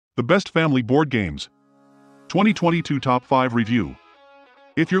The Best Family Board Games 2022 Top 5 Review.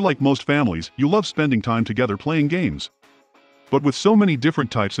 If you're like most families, you love spending time together playing games. But with so many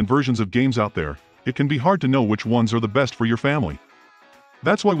different types and versions of games out there, it can be hard to know which ones are the best for your family.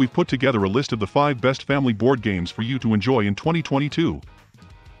 That's why we've put together a list of the 5 best family board games for you to enjoy in 2022.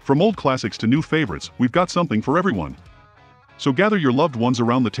 From old classics to new favorites, we've got something for everyone. So gather your loved ones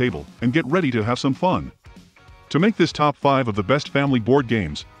around the table and get ready to have some fun. To make this top 5 of the best family board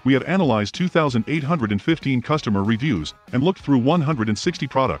games, we have analyzed 2,815 customer reviews and looked through 160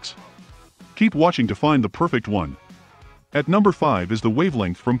 products. Keep watching to find the perfect one. At number 5 is the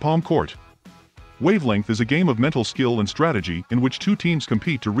Wavelength from Palm Court. Wavelength is a game of mental skill and strategy in which two teams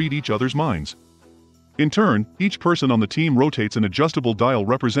compete to read each other's minds. In turn, each person on the team rotates an adjustable dial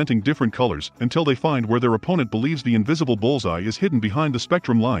representing different colors until they find where their opponent believes the invisible bullseye is hidden behind the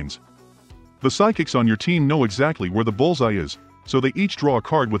spectrum lines. The psychics on your team know exactly where the bullseye is, so they each draw a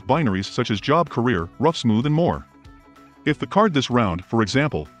card with binaries such as job, career, rough, smooth, and more. If the card this round, for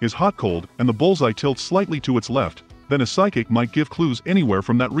example, is hot, cold, and the bullseye tilts slightly to its left, then a psychic might give clues anywhere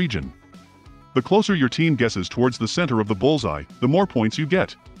from that region. The closer your team guesses towards the center of the bullseye, the more points you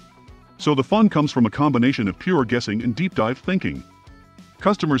get. So the fun comes from a combination of pure guessing and deep dive thinking.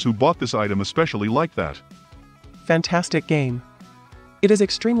 Customers who bought this item especially like that. Fantastic game. It is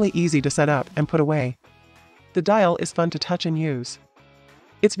extremely easy to set up and put away. The dial is fun to touch and use.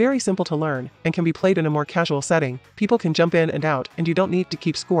 It's very simple to learn and can be played in a more casual setting. People can jump in and out and you don't need to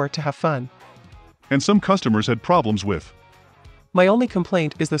keep score to have fun. And some customers had problems with. My only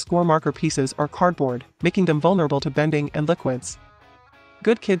complaint is the score marker pieces are cardboard, making them vulnerable to bending and liquids.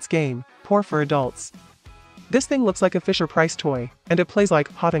 Good kids game, poor for adults. This thing looks like a Fisher-Price toy, and it plays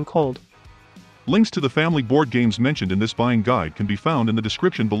like hot and cold. Links to the family board games mentioned in this buying guide can be found in the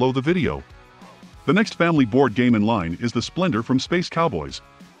description below the video. The next family board game in line is the Splendor from Space Cowboys.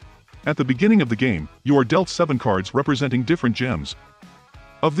 At the beginning of the game, you are dealt 7 cards representing different gems.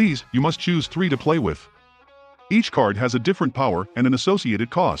 Of these, you must choose 3 to play with. Each card has a different power and an associated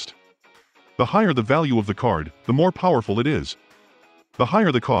cost. The higher the value of the card, the more powerful it is. The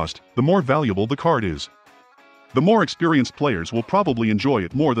higher the cost, the more valuable the card is. The more experienced players will probably enjoy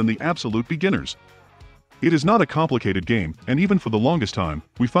it more than the absolute beginners. It is not a complicated game, and even for the longest time,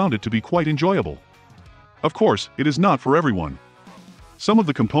 we found it to be quite enjoyable. Of course, it is not for everyone. Some of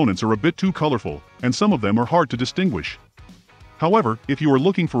the components are a bit too colorful, and some of them are hard to distinguish. However, if you are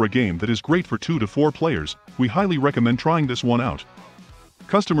looking for a game that is great for 2 to 4 players, we highly recommend trying this one out.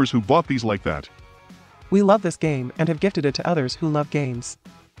 Customers who bought these like that. We love this game and have gifted it to others who love games.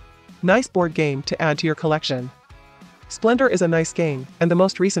 Nice board game to add to your collection. Splendor is a nice game, and the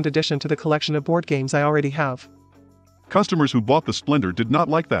most recent addition to the collection of board games I already have. Customers who bought the Splendor did not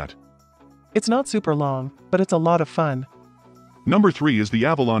like that. It's not super long, but it's a lot of fun. Number 3 is the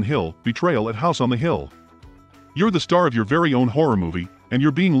Avalon Hill, Betrayal at House on the Hill. You're the star of your very own horror movie, and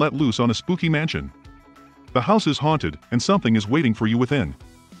you're being let loose on a spooky mansion. The house is haunted, and something is waiting for you within.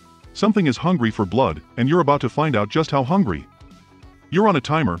 Something is hungry for blood, and you're about to find out just how hungry. You're on a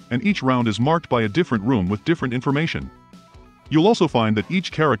timer, and each round is marked by a different room with different information. You'll also find that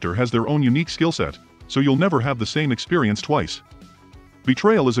each character has their own unique skill set, so you'll never have the same experience twice.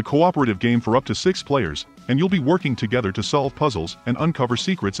 Betrayal is a cooperative game for up to 6 players, and you'll be working together to solve puzzles and uncover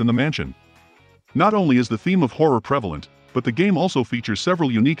secrets in the mansion. Not only is the theme of horror prevalent, but the game also features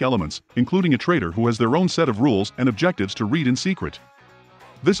several unique elements, including a traitor who has their own set of rules and objectives to read in secret.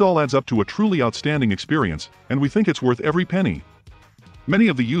 This all adds up to a truly outstanding experience, and we think it's worth every penny. Many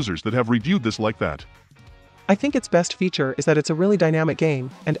of the users that have reviewed this like that. I think its best feature is that it's a really dynamic game,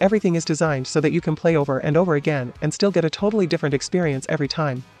 and everything is designed so that you can play over and over again and still get a totally different experience every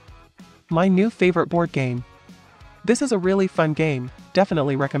time. My new favorite board game. This is a really fun game,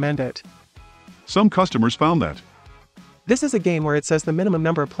 definitely recommend it. Some customers found that. This is a game where it says the minimum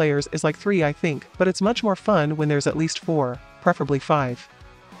number of players is like 3, I think, but it's much more fun when there's at least 4, preferably 5.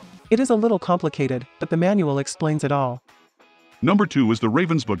 It is a little complicated, but the manual explains it all. Number 2 is the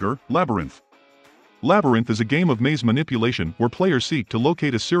Ravensburger, Labyrinth. Labyrinth is a game of maze manipulation where players seek to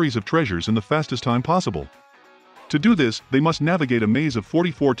locate a series of treasures in the fastest time possible. To do this, they must navigate a maze of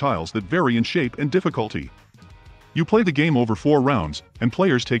 44 tiles that vary in shape and difficulty. You play the game over 4 rounds, and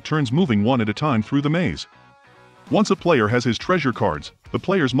players take turns moving one at a time through the maze. Once a player has his treasure cards, the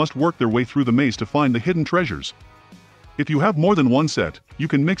players must work their way through the maze to find the hidden treasures. If you have more than one set, you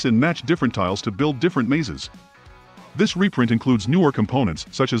can mix and match different tiles to build different mazes. This reprint includes newer components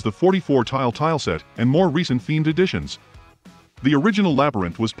such as the 44-tile tile set and more recent themed editions. The original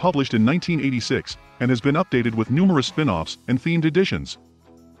Labyrinth was published in 1986 and has been updated with numerous spin-offs and themed editions.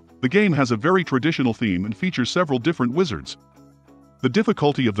 The game has a very traditional theme and features several different wizards. The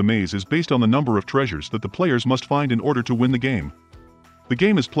difficulty of the maze is based on the number of treasures that the players must find in order to win the game. The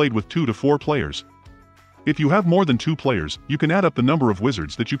game is played with 2 to 4 players. If you have more than 2 players, you can add up the number of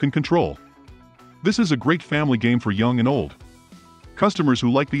wizards that you can control. This is a great family game for young and old. Customers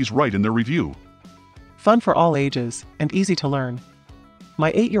who like these write in their review. Fun for all ages, and easy to learn.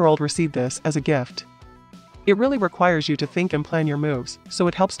 My 8-year-old received this as a gift. It really requires you to think and plan your moves, so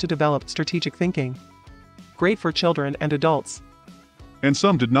it helps to develop strategic thinking. Great for children and adults. And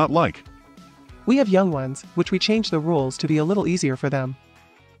some did not like. We have young ones, which we changed the rules to be a little easier for them.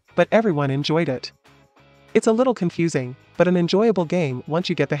 But everyone enjoyed it. It's a little confusing, but an enjoyable game once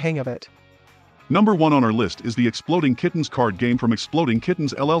you get the hang of it. Number 1 on our list is the Exploding Kittens card game from Exploding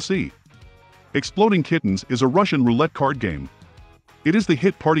Kittens LLC. Exploding Kittens is a Russian roulette card game. It is the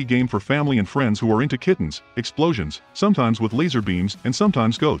hit party game for family and friends who are into kittens, explosions, sometimes with laser beams and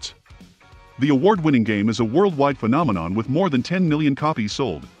sometimes goats. The award-winning game is a worldwide phenomenon with more than 10 million copies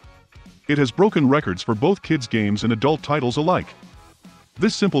sold. It has broken records for both kids' games and adult titles alike.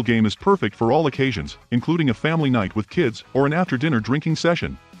 This simple game is perfect for all occasions, including a family night with kids or an after-dinner drinking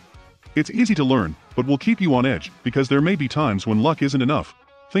session. It's easy to learn, but will keep you on edge because there may be times when luck isn't enough.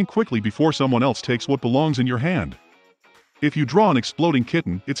 Think quickly before someone else takes what belongs in your hand. If you draw an exploding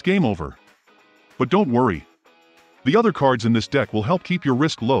kitten, it's game over. But don't worry. The other cards in this deck will help keep your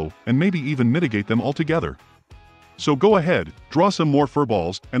risk low and maybe even mitigate them altogether. So go ahead, draw some more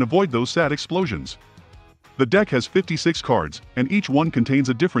furballs and avoid those sad explosions. The deck has 56 cards, and each one contains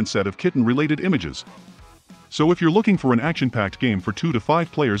a different set of kitten-related images. So if you're looking for an action-packed game for 2 to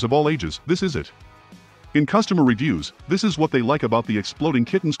 5 players of all ages, this is it. In customer reviews, this is what they like about the Exploding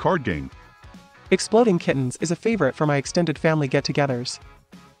Kittens card game. Exploding Kittens is a favorite for my extended family get-togethers.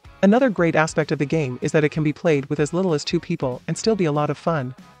 Another great aspect of the game is that it can be played with as little as 2 people and still be a lot of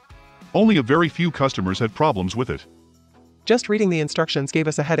fun. Only a very few customers had problems with it. Just reading the instructions gave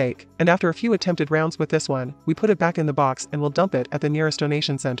us a headache, and after a few attempted rounds with this one, we put it back in the box and will dump it at the nearest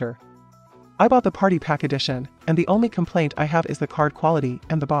donation center. I bought the Party Pack edition, and the only complaint I have is the card quality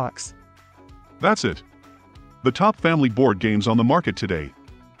and the box. That's it. The top family board games on the market today.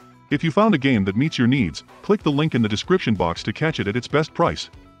 If you found a game that meets your needs, click the link in the description box to catch it at its best price.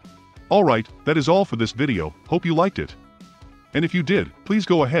 Alright, that is all for this video, hope you liked it. And if you did, please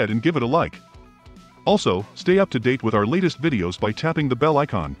go ahead and give it a like. Also, stay up to date with our latest videos by tapping the bell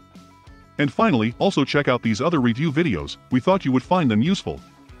icon. And finally, also check out these other review videos, we thought you would find them useful.